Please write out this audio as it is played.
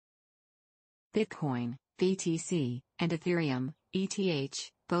Bitcoin, BTC, and Ethereum,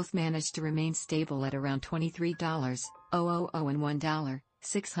 ETH, both managed to remain stable at around $23,000 and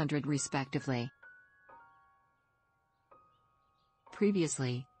 $1,600 respectively.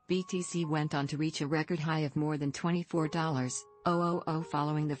 Previously, BTC went on to reach a record high of more than $24,000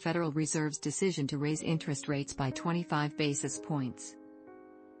 following the Federal Reserve's decision to raise interest rates by 25 basis points.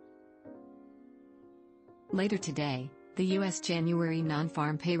 Later today, the US January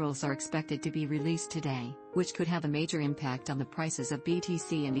Nonfarm Payrolls are expected to be released today, which could have a major impact on the prices of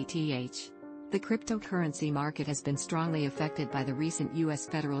BTC and ETH. The cryptocurrency market has been strongly affected by the recent US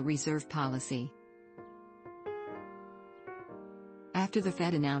Federal Reserve policy. After the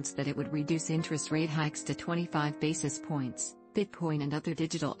Fed announced that it would reduce interest rate hikes to 25 basis points, Bitcoin and other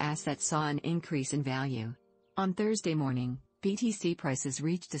digital assets saw an increase in value. On Thursday morning, BTC prices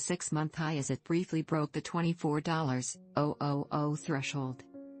reached a 6-month high as it briefly broke the $24,000 threshold.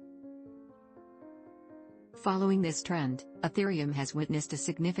 Following this trend, Ethereum has witnessed a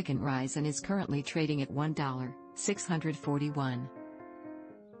significant rise and is currently trading at $1,641.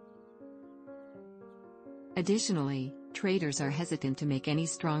 Additionally, traders are hesitant to make any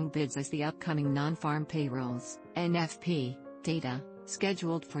strong bids as the upcoming non-farm payrolls, NFP, data,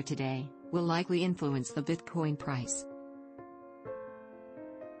 scheduled for today, will likely influence the Bitcoin price.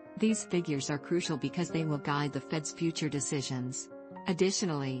 These figures are crucial because they will guide the Fed's future decisions.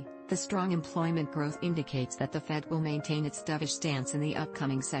 Additionally, the strong employment growth indicates that the Fed will maintain its dovish stance in the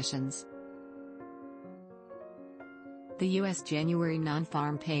upcoming sessions. The US January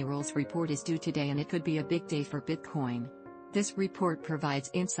Non-Farm Payrolls report is due today and it could be a big day for Bitcoin. This report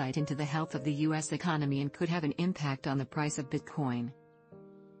provides insight into the health of the US economy and could have an impact on the price of Bitcoin.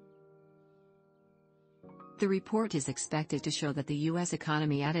 The report is expected to show that the U.S.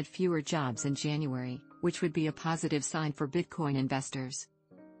 economy added fewer jobs in January, which would be a positive sign for Bitcoin investors.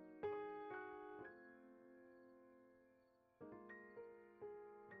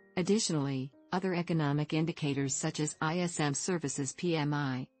 Additionally, other economic indicators such as ISM Services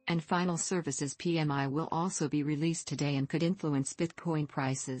PMI and Final Services PMI will also be released today and could influence Bitcoin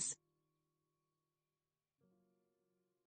prices.